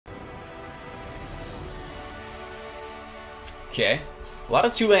Okay. A lot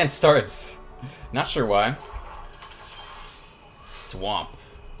of 2-land starts. Not sure why. Swamp.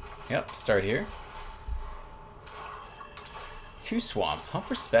 Yep, start here. 2 swamps. Hunt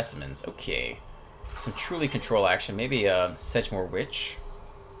for specimens. Okay. Some truly control action. Maybe Sedgemoor Witch.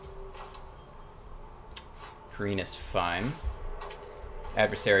 Green is fine.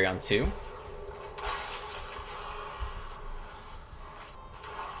 Adversary on 2.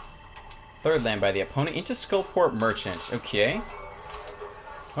 Third land by the opponent into Skullport Merchant. Okay.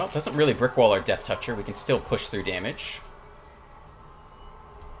 Well, it doesn't really brickwall our Death Toucher. We can still push through damage.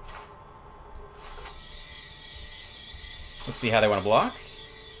 Let's see how they want to block.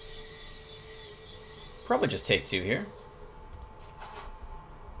 Probably just take 2 here.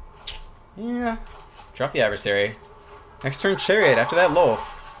 Yeah. Drop the Adversary. Next turn, Chariot. After that, Lolth.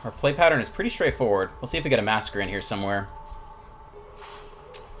 Our play pattern is pretty straightforward. We'll see if we get a Massacre in here somewhere.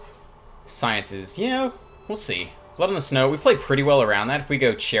 Sciences. Yeah, we'll see. Blood on the Snow. We play pretty well around that. If we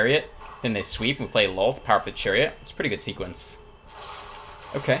go Chariot, then they sweep. We play Lolth, power up the Chariot. It's a pretty good sequence.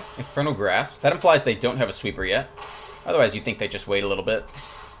 Okay, Infernal Grasp. That implies they don't have a sweeper yet. Otherwise, you'd think they just wait a little bit.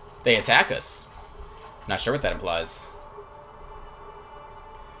 They attack us. Not sure what that implies.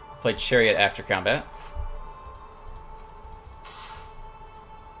 Play Chariot after combat.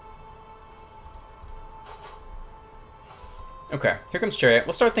 Okay, here comes Chariot.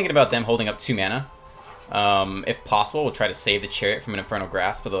 We'll start thinking about them holding up 2 mana. If possible, we'll try to save the Chariot from an Infernal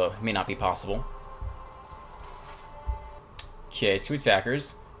Grasp, although it may not be possible. Okay, 2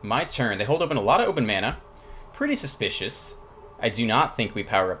 attackers. My turn. They hold open a lot of open mana. Pretty suspicious. I do not think we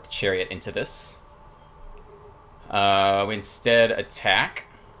power up the Chariot into this. We instead attack.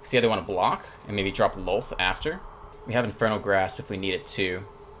 See how they want to block, and maybe drop Lolth after. We have Infernal Grasp if we need it too.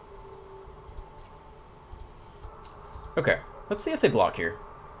 Okay. Let's see if they block here.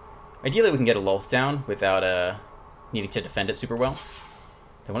 Ideally, we can get a Lolth down without needing to defend it super well.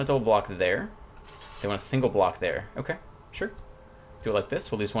 They want a double block there. They want a single block there. Okay, sure. Do it like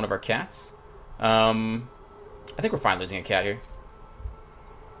this. We'll lose one of our cats. I think we're fine losing a cat here.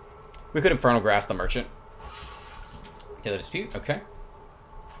 We could Infernal Grasp the Merchant. Daily Dispute, okay.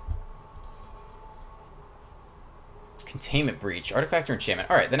 Containment Breach. Artifact or Enchantment.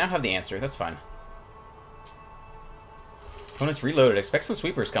 Alright, they now have the answer. That's fine. Opponent's reloaded. Expect some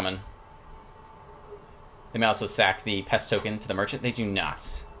sweepers coming. They may also sack the pest token to the merchant. They do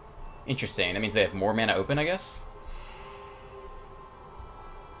not. Interesting. That means they have more mana open, I guess?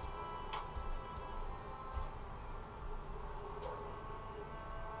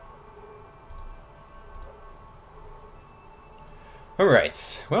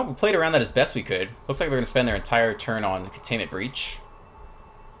 Alright. Well, we played around that as best we could. Looks like they're going to spend their entire turn on Containment Breach.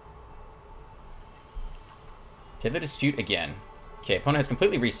 Daily Dispute again. Okay, opponent has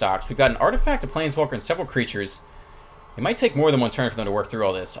completely restocked. We've got an artifact, a planeswalker, and several creatures. It might take more than one turn for them to work through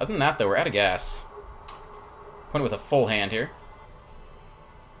all this. Other than that, though, we're out of gas. Opponent with a full hand here.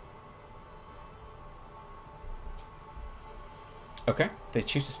 Okay, they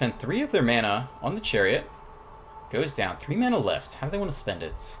choose to spend 3 of their mana on the Chariot. Goes down. 3 mana left. How do they want to spend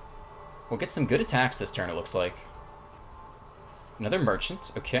it? We'll get some good attacks this turn, it looks like. Another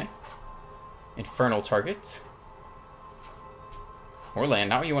Merchant. Okay. Infernal target. More land.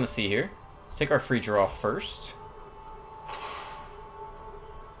 Not what you want to see here. Let's take our free draw first.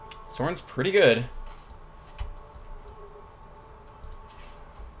 Sorin's pretty good.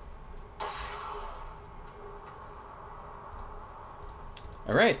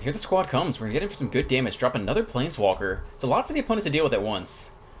 Alright, here the squad comes. We're going to get in for some good damage. Drop another Planeswalker. It's a lot for the opponent to deal with at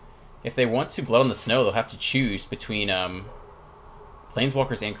once. If they want to Blood on the Snow, they'll have to choose between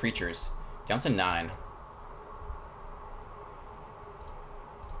Planeswalkers and creatures. Down to 9.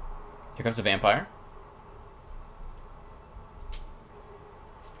 Here comes the Vampire.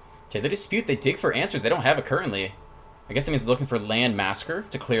 Daily Dispute, they dig for answers. They don't have it currently. I guess that means they're looking for Land Massacre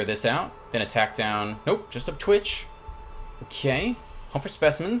to clear this out. Then attack down. Nope, just a Twitch. Okay. Hunt for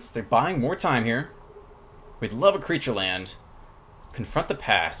Specimens. They're buying more time here. We'd love a creature land. Confront the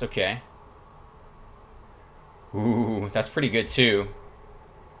Past. Okay. Ooh, that's pretty good too.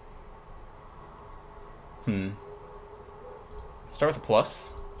 Start with a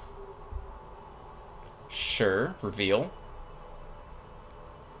plus. Sure. Reveal.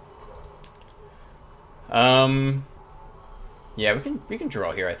 Yeah, we can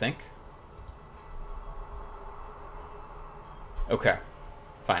draw here, I think. Okay.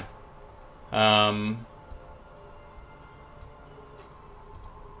 Fine.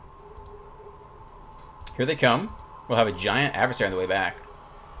 Here they come. We'll have a giant adversary on the way back.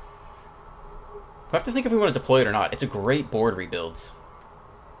 We'll have to think if we want to deploy it or not. It's a great board rebuild.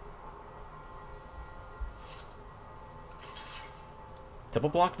 Double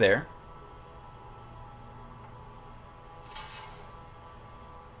block there.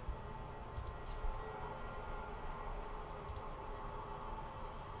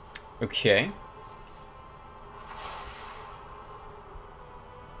 Okay.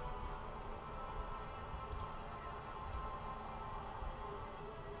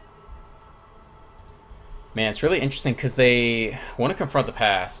 Man, it's really interesting because they want to confront the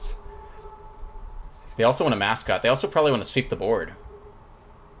past. They also want a mascot. They also probably want to sweep the board.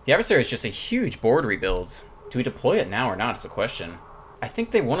 The adversary is just a huge board rebuild. Do we deploy it now or not? It's a question. I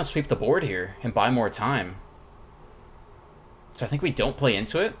think they want to sweep the board here and buy more time. So I think we don't play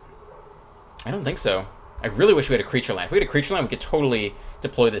into it. I don't think so. I really wish we had a creature land. If we had a creature land, we could totally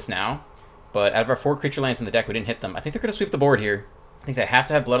deploy this now. But out of our 4 creature lands in the deck, we didn't hit them. I think they're going to sweep the board here. I think they have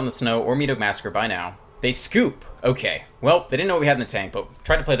to have Blood on the Snow or Meadow Massacre by now. They scoop. Okay. Well, they didn't know what we had in the tank, but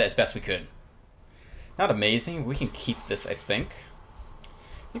tried to play that as best we could. Not amazing. We can keep this, I think.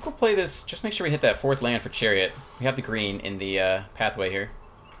 I think we'll play this. Just make sure we hit that 4th land for Chariot. We have the green in the pathway here.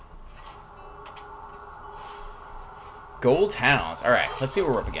 Gold Hounds. Alright, let's see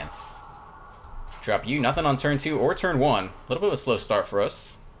what we're up against. Drop you. Nothing on turn 2 or turn 1. A little bit of a slow start for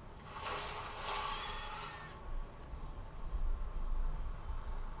us.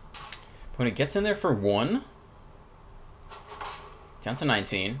 Opponent gets in there for 1. Down to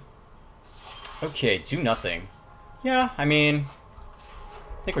 19. Okay, do nothing. Yeah, I mean,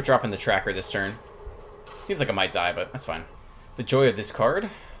 I think we're dropping the tracker this turn. Seems like I might die, but that's fine. The joy of this card.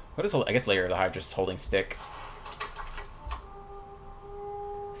 What is, I guess, Lair of the Hydra's holding stick.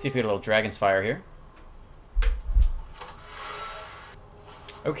 See if we get a little Dragon's Fire here.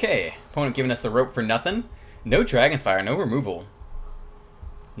 Okay, opponent giving us the rope for nothing. No Dragon's Fire, no removal.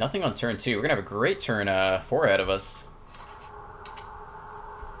 Nothing on turn 2. We're gonna have a great turn 4 ahead of us.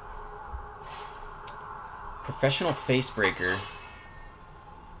 Professional Facebreaker.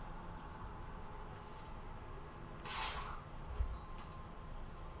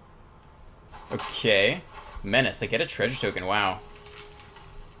 Okay. Menace. They get a treasure token. Wow.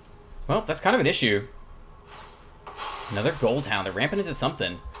 Well, that's kind of an issue. Another Gold Hound. They're ramping into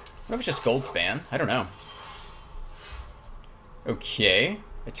something. I don't know if it's just Gold Span. I don't know. Okay.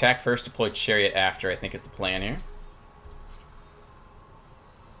 Attack first, deploy Chariot after, I think is the plan here.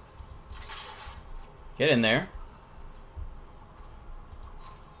 Get in there.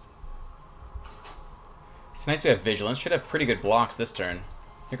 It's nice we have Vigilance. Should have pretty good blocks this turn.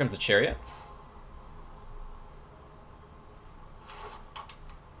 Here comes the Chariot.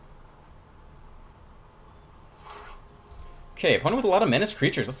 Okay, opponent with a lot of menace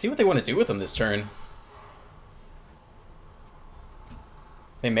creatures. Let's see what they want to do with them this turn.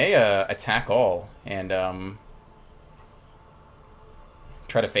 They may attack all and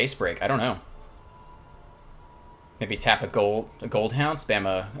try to face break. I don't know. Maybe tap a gold hound, spam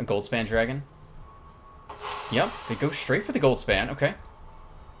a gold span dragon. Yep, they go straight for the gold span. Okay.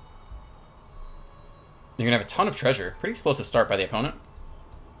 You're gonna have a ton of treasure. Pretty explosive start by the opponent.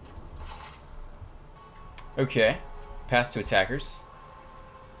 Okay, pass to attackers.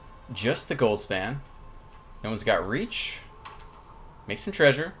 Just the gold span. No one's got reach. Make some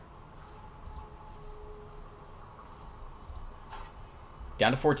treasure.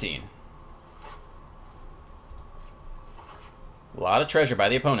 Down to 14. A lot of treasure by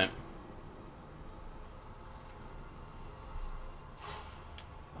the opponent.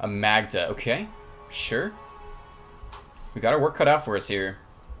 A Magda. Okay. Sure. We got our work cut out for us here.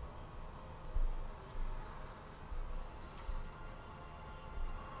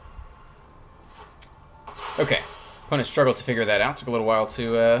 Okay. Opponent struggled to figure that out. Took a little while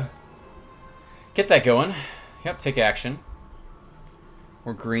to get that going. Yep, take action.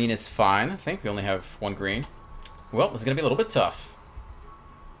 More green is fine. I think we only have 1 green. Well, this is going to be a little bit tough.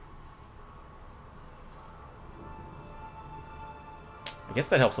 I guess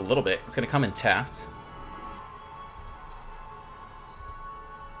that helps a little bit. It's going to come in tapped.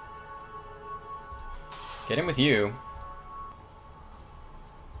 Get in with you.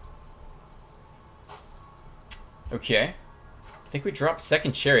 Okay. I think we dropped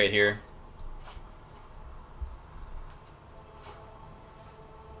second Chariot here.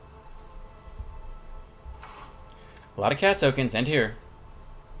 A lot of cat tokens, and here.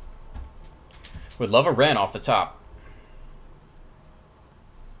 Would love a Wren off the top.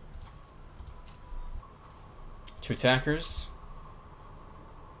 Two attackers.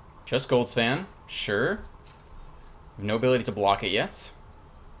 Just Goldspan. Sure. No ability to block it yet.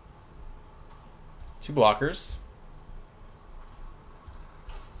 Two blockers.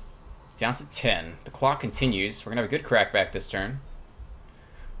 Down to 10. The clock continues. We're going to have a good crackback this turn.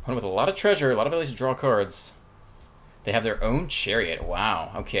 Opponent with a lot of treasure, a lot of ability to draw cards. They have their own chariot.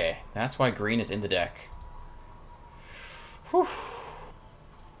 Wow. Okay. That's why green is in the deck. Whew.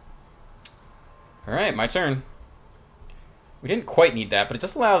 Alright, my turn. We didn't quite need that, but it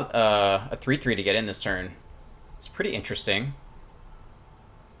just allowed a 3/3 to get in this turn. It's pretty interesting.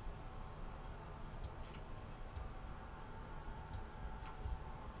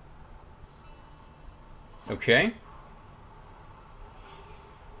 Okay.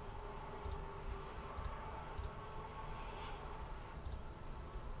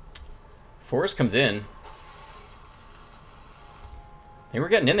 Forest comes in. I think we're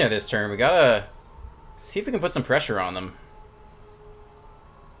getting in there this turn. We gotta see if we can put some pressure on them.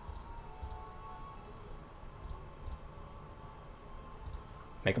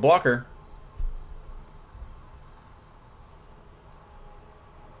 Make a blocker.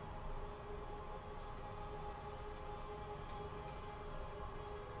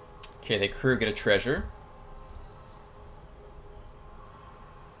 Okay, they crew, get a treasure.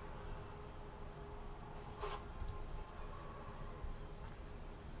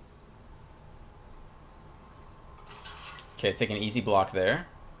 Okay, take an easy block there.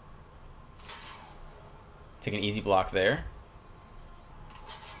 Take an easy block there.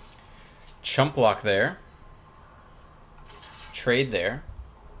 Chump block there. Trade there.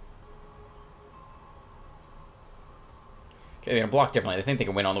 Okay, they're gonna block differently. They think they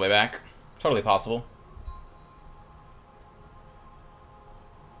can win on the way back. Totally possible.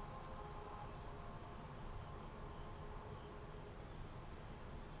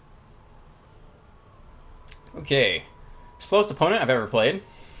 Okay. Slowest opponent I've ever played.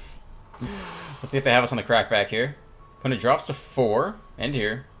 Let's see if they have us on the crackback here. Opponent drops to 4. End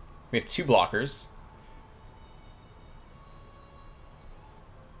here. We have 2 blockers.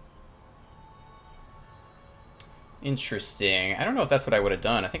 Interesting. I don't know if that's what I would have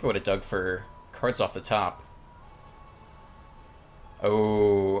done. I think I would have dug for cards off the top.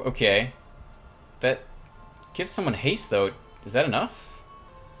 Oh, okay. That gives someone haste, though. Is that enough?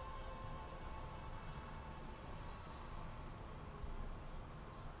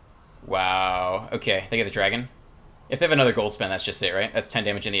 Wow. Okay, they get the dragon. If they have another gold spend, that's just it, right? That's 10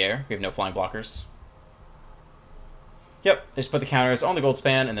 damage in the air. We have no flying blockers. Yep, they just put the counters on the gold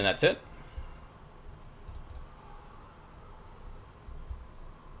span, and then that's it.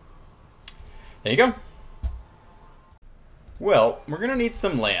 There you go. Well, we're gonna need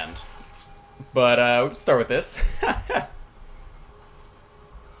some land. But we can start with this.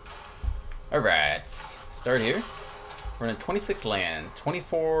 Alright, start here. We're in 26 land.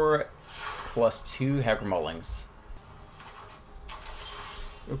 24 plus 2 Hagramaulings.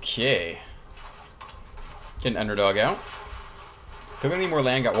 Okay. Get an underdog out. Still gonna need more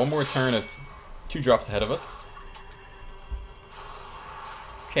land. Got one more turn of 2 drops ahead of us.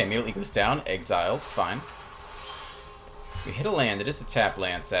 Okay, immediately goes down. Exiled. It's fine. We hit a land. It is a tap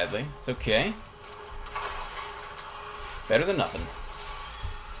land, sadly. It's okay. Better than nothing.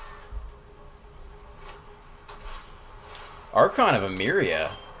 Archon of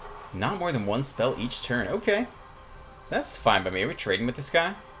Emeria. Not more than 1 spell each turn. Okay. That's fine by me. Are we trading with this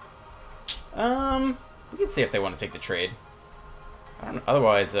guy? We can see if they want to take the trade. I don't know.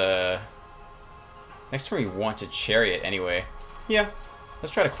 Otherwise, next turn we want a chariot anyway. Yeah.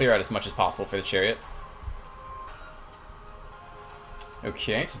 Let's try to clear out as much as possible for the chariot.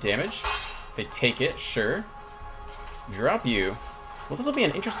 Okay, so damage. They take it, sure. Drop you. Well, this will be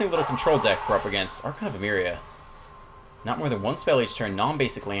an interesting little control deck we're up against. Archon of Emeria. Not more than 1 spell each turn.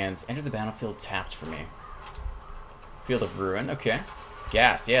 Non-basic lands. Enter the battlefield tapped for me. Field of Ruin. Okay.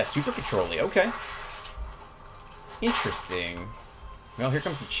 Gas. Yeah, super control-y. Okay. Interesting. Well, here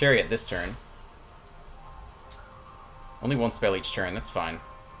comes the chariot this turn. Only 1 spell each turn. That's fine.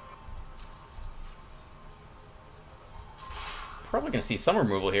 Probably going to see some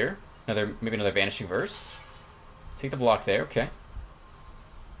removal here. Maybe another Vanishing Verse. Take the block there. Okay.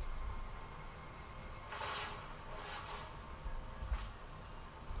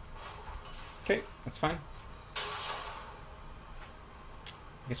 Okay, that's fine.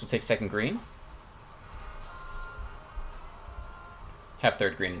 I guess we'll take second green. Have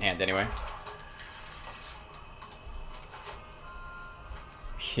third green in hand anyway.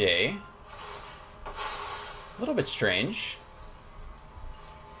 Okay. A little bit strange.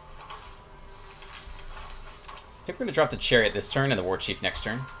 I think we're going to drop the chariot this turn and the war chief next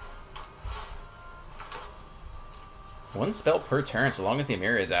turn. 1 spell per turn, so long as the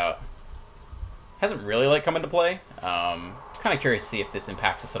Emeria is out. Hasn't really come into play. Kind of curious to see if this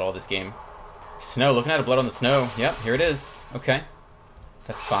impacts us at all this game. Snow, looking at a blood on the snow. Yep, here it is. Okay.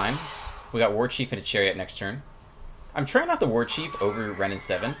 That's fine. We got war chief and a chariot next turn. I'm trying out the war chief over Ren and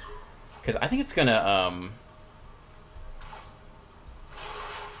 7. Because I think it's gonna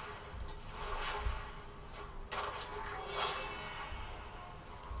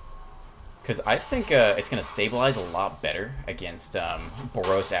Because I think it's going to stabilize a lot better against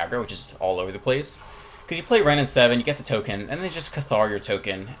Boros aggro, which is all over the place. Because you play Ren in 7, you get the token, and they just Cathar your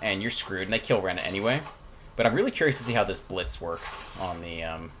token, and you're screwed, and they kill Ren anyway. But I'm really curious to see how this Blitz works on the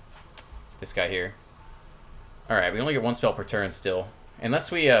this guy here. Alright, we only get 1 spell per turn still.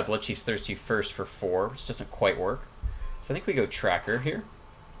 Unless we Bloodchief's Thirsty first for 4, which doesn't quite work. So I think we go Tracker here.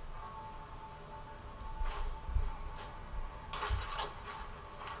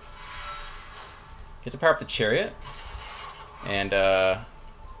 Get to power up the Chariot. And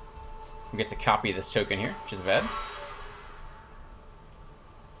we get to copy this token here, which is bad.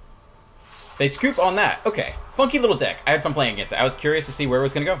 They scoop on that. Okay. Funky little deck. I had fun playing against it. I was curious to see where it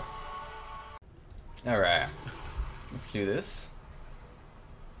was going to go. Alright. Let's do this.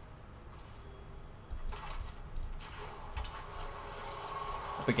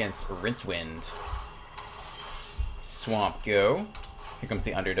 Up against Rincewind. Swamp go. Here comes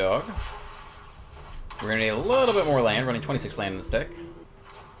the underdog. We're going to need a little bit more land, running 26 land in this deck.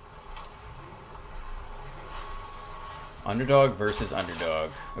 Underdog versus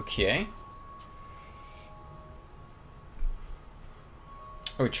underdog. Okay.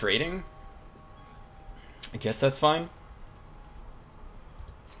 Oh, trading? I guess that's fine.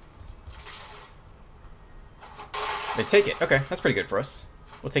 They take it. Okay, that's pretty good for us.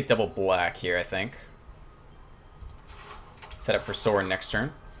 We'll take double black here, I think. Set up for Sorin next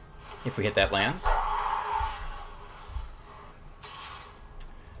turn, if we hit that lands.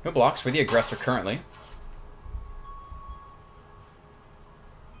 No blocks. We're the aggressor currently.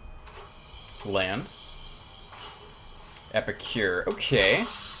 Land. Epicure. Okay.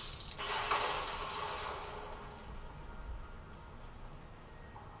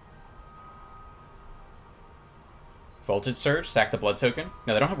 Voltage Surge. Sack the blood token.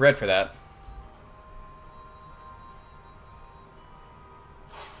 No, they don't have red for that.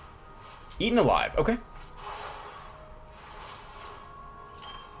 Eaten alive. Okay.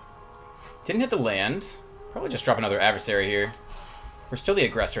 Didn't hit the land. Probably just drop another adversary here. We're still the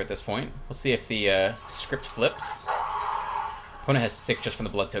aggressor at this point. We'll see if the script flips. Opponent has stick just from the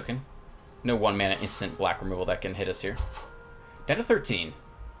blood token. No 1-mana instant black removal that can hit us here. Down to 13.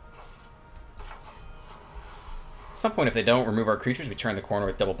 At some point, if they don't remove our creatures, we turn the corner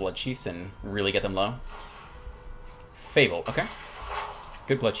with double Blood Chiefs and really get them low. Fable. Okay.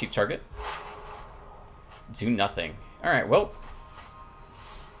 Good Blood Chief target. Do nothing. Alright, well.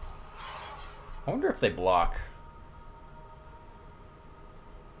 I wonder if they block.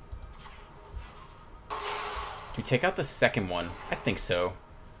 Do we take out the second one? I think so.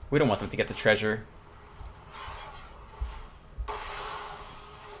 We don't want them to get the treasure.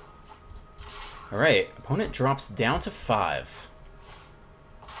 Alright, opponent drops down to 5.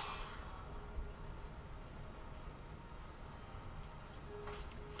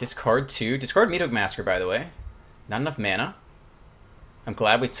 Discard 2. Discard Meathook Masker, by the way. Not enough mana. I'm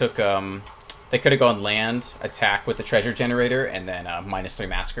glad we took... They could have gone land, attack with the treasure generator, and then -3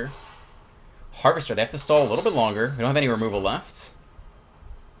 Masker. Harvester, they have to stall a little bit longer. We don't have any removal left.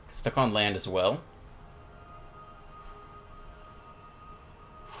 Stuck on land as well.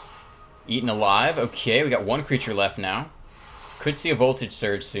 Eaten alive. Okay, we got 1 creature left now. Could see a Voltage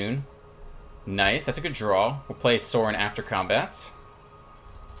Surge soon. Nice, that's a good draw. We'll play Sorin after combat.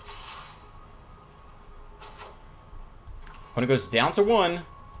 When it goes down to 1,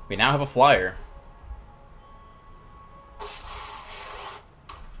 we now have a flyer.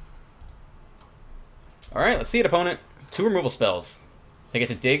 Alright, let's see it, opponent. 2 removal spells. They get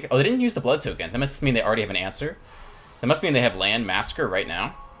to dig. Oh, they didn't use the blood token. That must mean they already have an answer. That must mean they have land masker right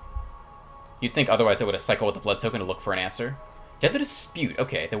now. You'd think otherwise they would have cycled with the blood token to look for an answer. Deadly Dispute.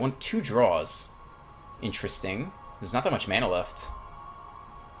 Okay, they want 2 draws. Interesting. There's not that much mana left.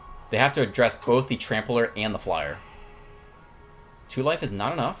 They have to address both the Trampler and the Flyer. 2 life is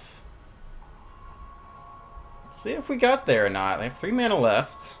not enough. Let's see if we got there or not. They have 3 mana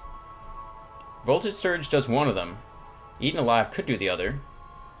left. Voltage Surge does one of them. Eaten alive could do the other.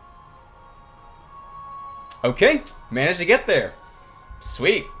 Okay, managed to get there.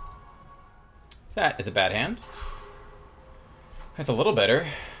 Sweet. That is a bad hand. That's a little better.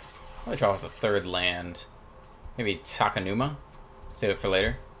 I'll draw with a 3rd land. Maybe Takanuma. Save it for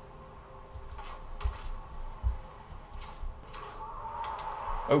later.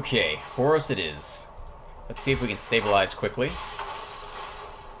 Okay, Boros it is. Let's see if we can stabilize quickly.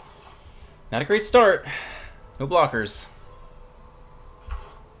 Not a great start. No blockers.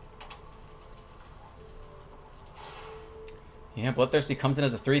 Yeah, Bloodthirsty comes in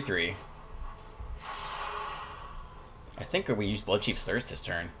as a 3/3. I think we used Bloodchief's Thirst this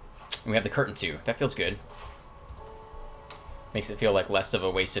turn. And we have the Curtain too. That feels good. Makes it feel like less of a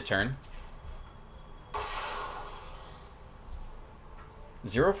wasted turn.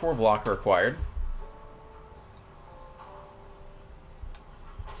 0-4 blocker required.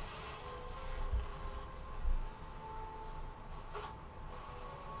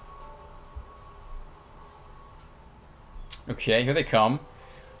 Okay, here they come.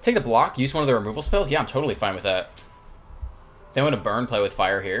 Take the block, use one of the removal spells? Yeah, I'm totally fine with that. They want to burn, play with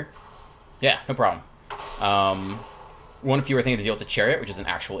fire here. Yeah, no problem. One fewer thing to deal with the Chariot, which is an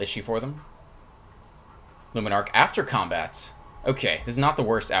actual issue for them. Luminarch after combat. Okay, this is not the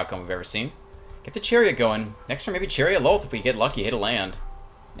worst outcome we've ever seen. Get the Chariot going. Next turn, maybe Chariot Lult if we get lucky, hit a land.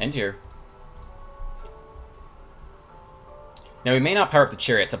 End here. Now, we may not power up the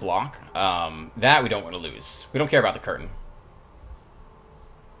Chariot to block. That we don't want to lose. We don't care about the curtain.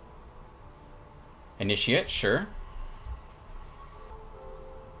 Initiate, sure.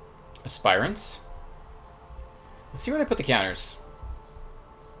 Aspirants. Let's see where they put the counters.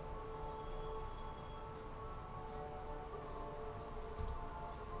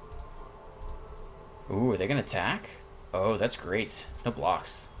 Ooh, are they going to attack? Oh, that's great. No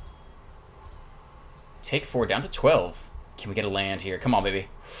blocks. Take 4 down to 12. Can we get a land here? Come on, baby.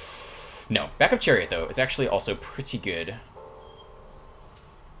 No. Backup Chariot, though, is actually also pretty good.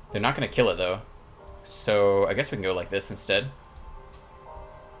 They're not going to kill it, though. So I guess we can go like this instead.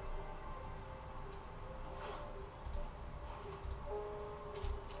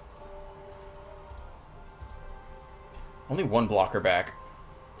 Only one blocker back.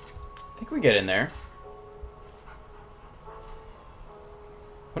 I think we get in there.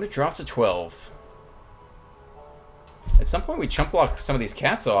 When it drops to 12. At some point we chump block some of these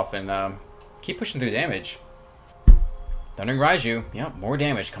cats off and keep pushing through damage. Thundering Raiju. Yep, more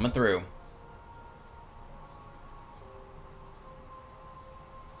damage coming through.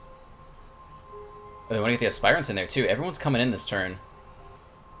 Oh, they want to get the Aspirants in there too. Everyone's coming in this turn.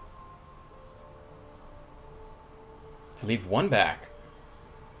 Leave one back.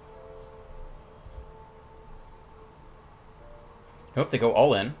 Nope, they go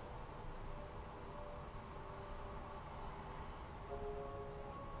all in.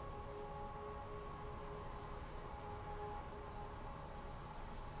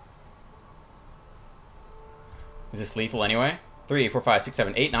 Is this lethal anyway? 3, 4, 5, 6,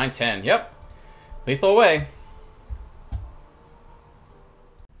 7, 8, 9, 10. Yep. Lethal away.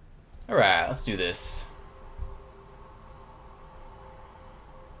 Alright, let's do this.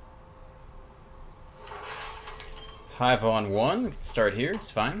 Hive on 1. We can start here. It's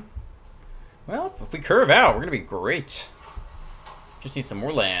fine. Well, if we curve out, we're going to be great. Just need some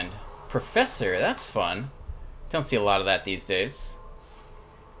more land. Professor, that's fun. Don't see a lot of that these days.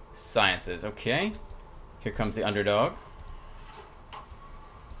 Sciences, okay. Here comes the underdog.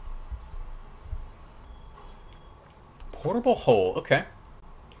 Portable hole, okay.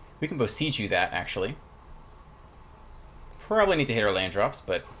 We can besiege you that, actually. Probably need to hit our land drops,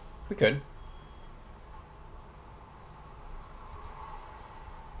 but we could.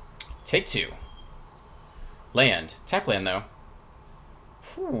 Take 2. Land. Tap land, though.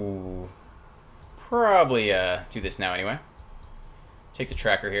 Ooh. Probably do this now anyway. Take the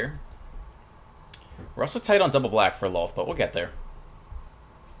tracker here. We're also tight on double black for Lulth, but we'll get there.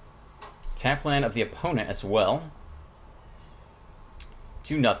 Tap land of the opponent as well.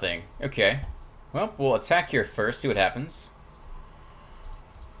 Do nothing. Okay. Well, we'll attack here first, see what happens.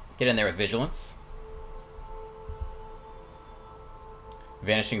 Get in there with Vigilance.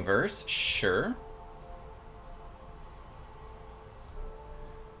 Vanishing Verse, sure.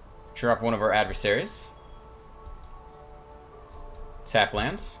 Drop one of our adversaries. Tap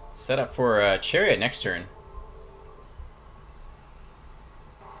land. Set up for Chariot next turn.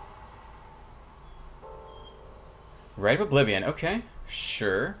 Rite of Oblivion, okay.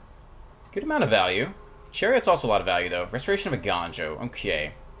 Sure. Good amount of value. Chariot's also a lot of value, though. Restoration of a Ganjo,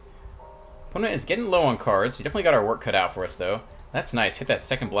 okay. Opponent is getting low on cards. We definitely got our work cut out for us, though. That's nice. Hit that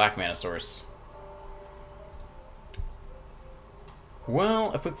second black mana source.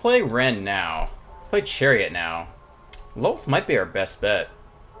 Well, if we play Ren now, play Chariot now, Lulth might be our best bet.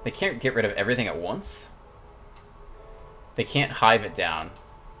 They can't get rid of everything at once. They can't hive it down.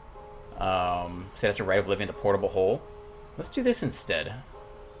 So they have to Rite of Oblivion the portable hole. Let's do this instead.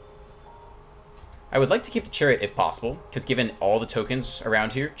 I would like to keep the Chariot if possible, because given all the tokens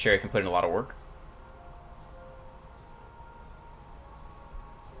around here, Chariot can put in a lot of work.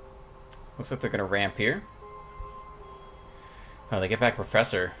 Looks like they're going to ramp here. Oh, they get back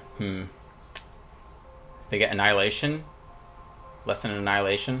Professor. They get Annihilation. Less than an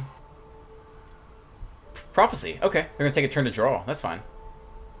Annihilation. Prophecy. Okay, they're going to take a turn to draw. That's fine.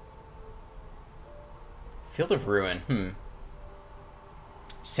 Field of Ruin.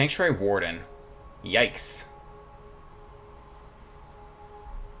 Sanctuary Warden. Yikes.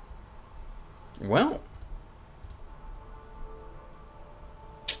 Well,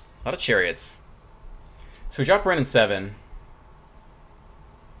 a lot of chariots. So we drop Ren in 7.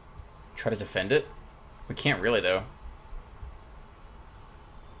 Try to defend it. We can't really, though.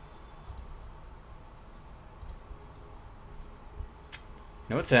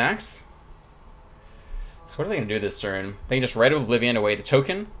 No attacks. So what are they going to do this turn? They can just write Oblivion away the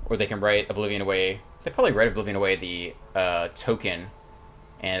token, or they can write Oblivion away... They probably write Oblivion away the token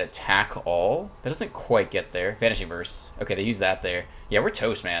and attack all. That doesn't quite get there. Vanishing Verse. Okay, they use that there. Yeah, we're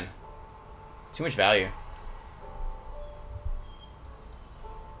toast, man. Too much value.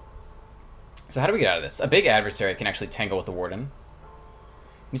 So how do we get out of this? A big adversary can actually tangle with the Warden.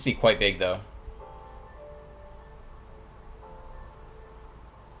 Needs to be quite big, though.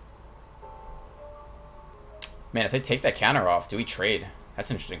 Man, if they take that counter off, do we trade? That's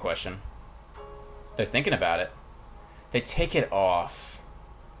an interesting question. They're thinking about it. They take it off.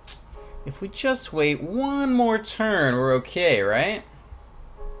 If we just wait one more turn, we're okay, right?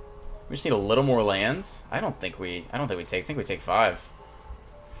 We just need a little more lands. I don't think we take. I think we take 5.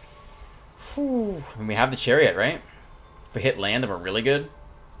 Whew. And we have the Chariot, right? If we hit land, then we're really good.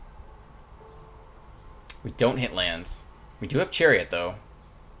 We don't hit lands. We do have Chariot, though.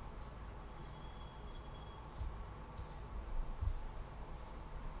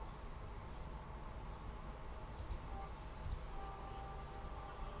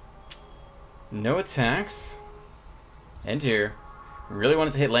 No attacks. End here. Really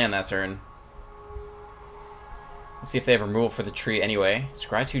wanted to hit land that turn. Let's see if they have removal for the tree anyway.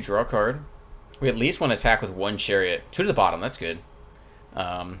 Scry 2, draw a card. We at least want to attack with 1 Chariot. 2 to the bottom, that's good.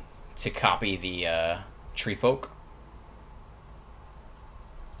 To copy the tree folk.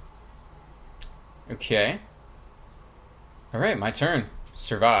 Okay. Alright, my turn.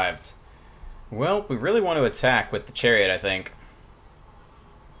 Survived. Well, we really want to attack with the Chariot, I think.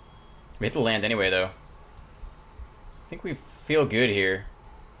 We hit the land anyway, though. I think we feel good here.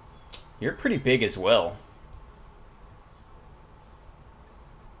 You're pretty big as well.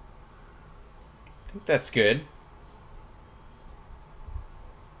 I think that's good.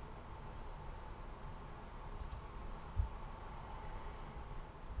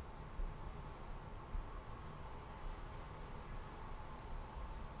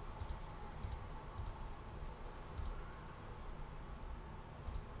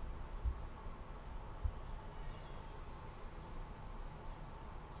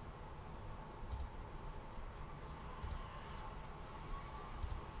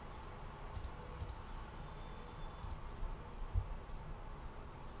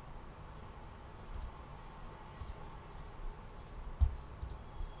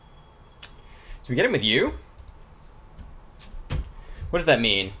 So we get him with you? What does that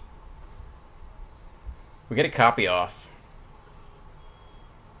mean? We get a copy off.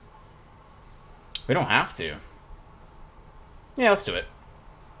 We don't have to. Yeah, let's do it.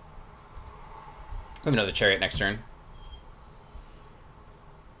 We have another Chariot next turn.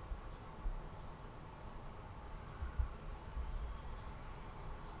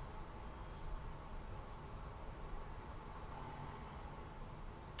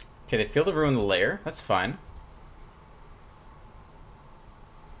 Okay, they failed to ruin the lair. That's fine.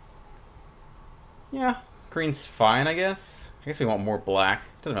 Yeah, green's fine, I guess. I guess we want more black.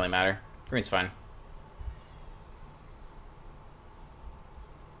 Doesn't really matter. Green's fine.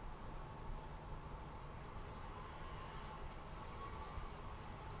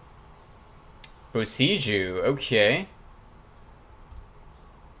 Bosiju, okay.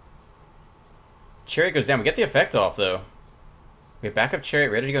 Chariot goes down. We get the effect off, though. We have backup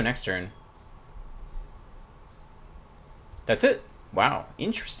Chariot ready to go next turn. That's it. Wow.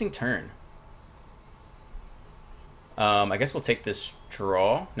 Interesting turn. I guess we'll take this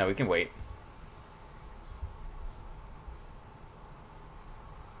draw. No, we can wait.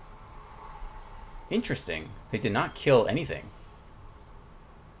 Interesting. They did not kill anything.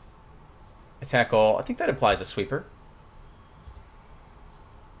 Attack all. I think that implies a sweeper.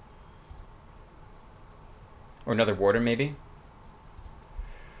 Or another Warden, maybe.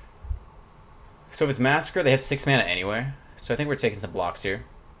 So if it's Massacre, they have 6 mana anyway. So I think we're taking some blocks here.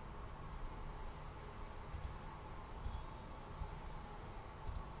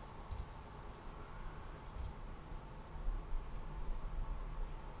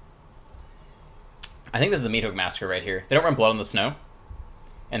 I think this is a Meathook Massacre right here. They don't run Blood on the Snow.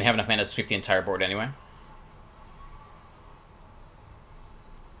 And they have enough mana to sweep the entire board anyway.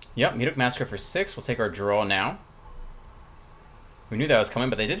 Yep, Meathook Massacre for 6. We'll take our draw now. We knew that was coming,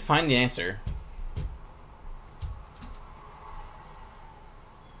 but they did find the answer.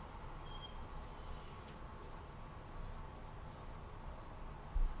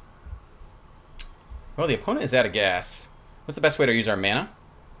 Well, the opponent is out of gas. What's the best way to use our mana?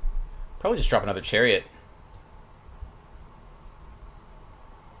 Probably just drop another chariot.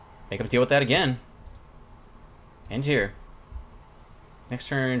 Make him deal with that again. And here. Next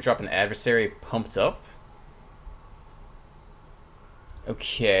turn, drop an adversary pumped up.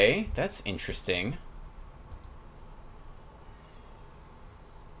 Okay, that's interesting.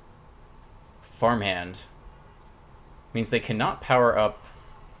 Farmhand. Means they cannot power up.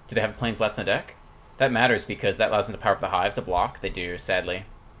 Do they have planes left in the deck? That matters because that allows them to power up the hive to block. They do, sadly.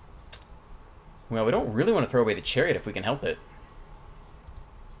 Well, we don't really want to throw away the chariot if we can help it.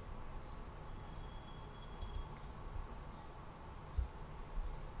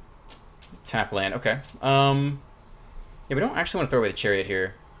 Tap land, okay. Yeah, we don't actually want to throw away the chariot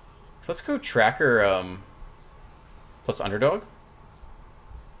here. So let's go tracker plus underdog.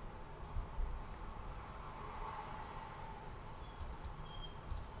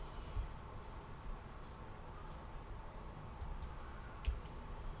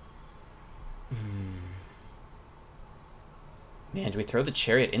 Man, do we throw the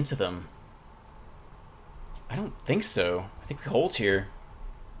chariot into them? I don't think so. I think we hold here.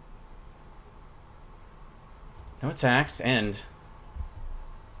 No attacks, end.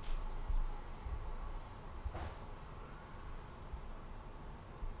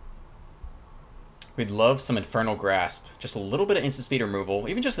 We'd love some Infernal Grasp. Just a little bit of instant speed removal.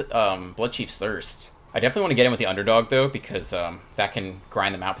 Even just Bloodchief's Thirst. I definitely want to get in with the underdog, though, because that can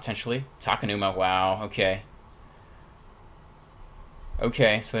grind them out, potentially. Takenuma, wow, okay.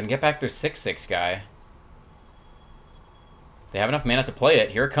 Okay, so then get back their 6/6 guy. They have enough mana to play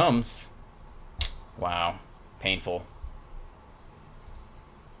it. Here it comes. Wow. Painful.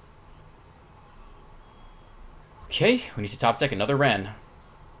 Okay, we need to top deck another Ren.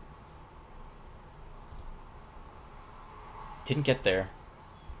 Didn't get there.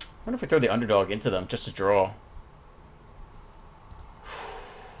 I wonder if we throw the underdog into them just to draw.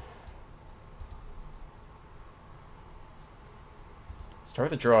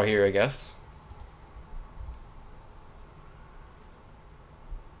 Start the draw here, I guess.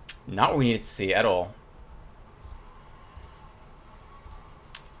 Not what we needed to see at all.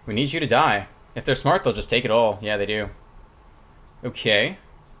 We need you to die. If they're smart, they'll just take it all. Yeah, they do. Okay.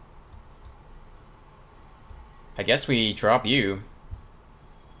 I guess we drop you.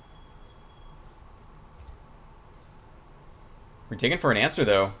 We're digging for an answer,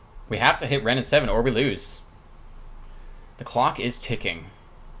 though. We have to hit Ren in 7 or we lose. The clock is ticking.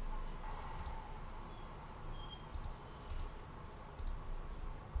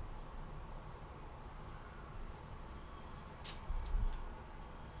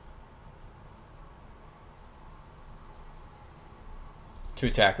 Two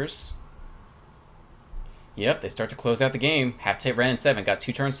attackers. Yep, they start to close out the game. Have to hit Ren in 7. Got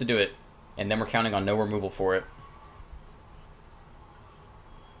 2 turns to do it. And then we're counting on no removal for it.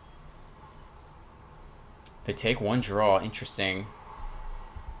 They take 1 draw. Interesting.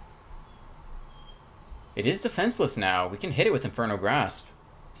 It is defenseless now. We can hit it with Inferno Grasp.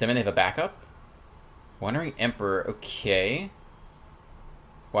 Does that mean they have a backup? Wandering Emperor. Okay.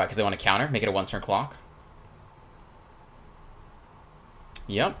 Why? Because they want to counter? Make it a 1-turn clock?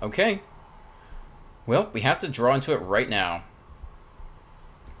 Yep, okay. Well, we have to draw into it right now.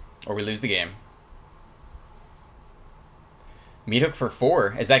 Or we lose the game. Meat hook for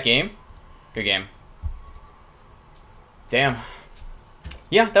 4. Is that game? Good game. Damn.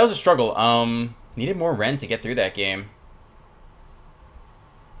 Yeah, that was a struggle. Needed more Ren to get through that game.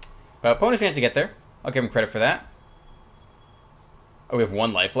 But opponents managed to get there. I'll give him credit for that. Oh, we have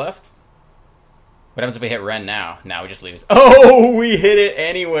 1 life left? What happens if we hit Ren now? Now we just lose. Oh, we hit it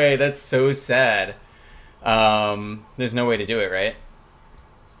anyway. That's so sad. There's no way to do it, right?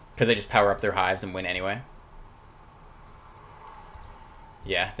 Because they just power up their hives and win anyway.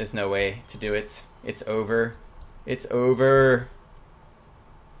 Yeah, there's no way to do it. It's over. It's over.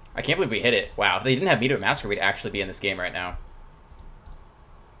 I can't believe we hit it. Wow, if they didn't have Meat Hook Massacre, we'd actually be in this game right now.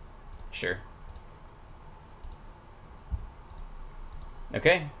 Sure.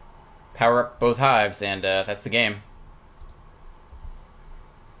 Okay. Power up both hives, and that's the game.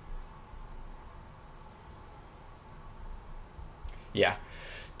 Yeah.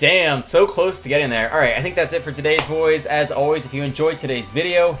 Damn, so close to getting there. Alright, I think that's it for today's boys. As always, if you enjoyed today's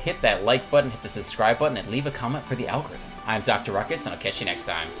video, hit that like button, hit the subscribe button, and leave a comment for the algorithm. I'm Dr. Ruckus, and I'll catch you next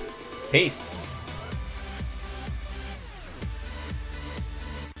time. Peace.